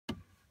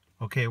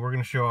Okay, we're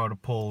going to show how to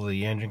pull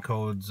the engine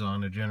codes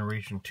on a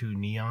Generation 2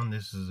 Neon.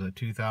 This is a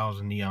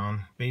 2000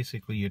 Neon.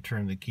 Basically, you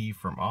turn the key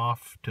from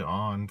off to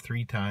on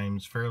 3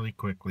 times fairly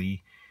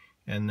quickly,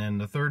 and then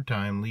the third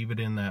time leave it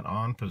in that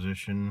on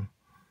position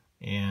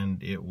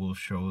and it will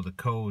show the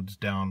codes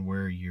down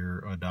where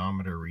your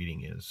odometer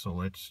reading is. So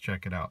let's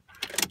check it out.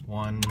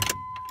 1,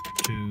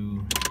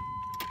 2,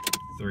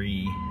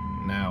 3.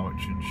 Now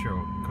it should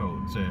show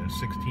codes.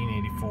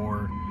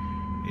 1684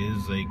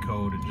 is a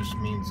code. It just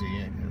means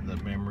the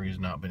memory has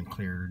not been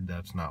cleared.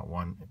 That's not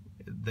one.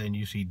 Then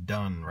you see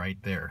done right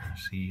there.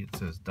 See, it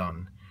says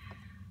done.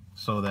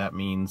 So that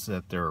means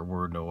that there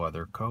were no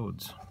other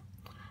codes.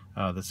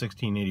 The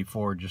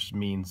 1684 just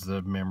means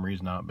the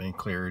memory's not been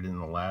cleared in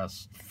the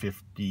last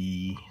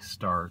 50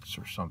 starts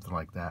or something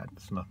like that.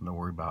 It's nothing to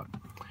worry about.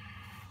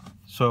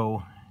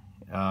 So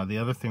the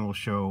other thing we'll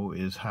show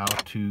is how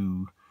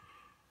to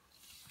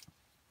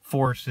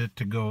force it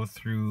to go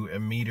through a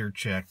meter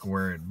check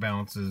where it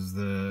bounces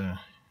the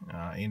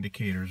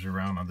indicators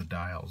around on the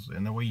dials.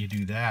 And the way you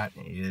do that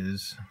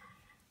is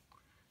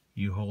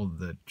you hold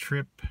the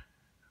trip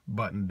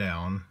button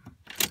down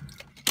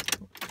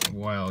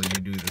while you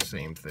do the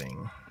same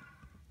thing.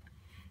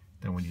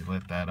 Then when you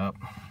let that up,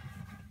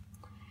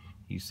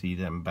 you see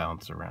them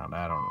bounce around.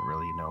 I don't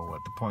really know what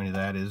the point of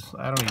that is.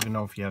 I don't even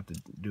know if you have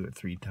to do it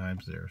 3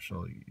 times there.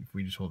 So if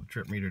we just hold the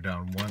trip meter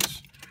down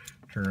once,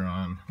 turn it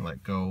on,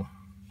 let go,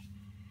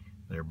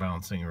 they're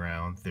bouncing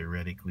around.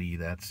 Theoretically,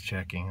 that's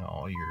checking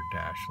all your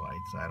dash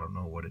lights. I don't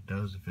know what it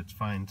does, if it's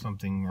finding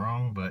something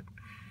wrong, but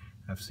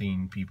I've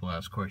seen people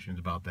ask questions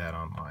about that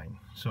online.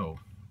 So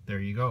there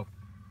you go.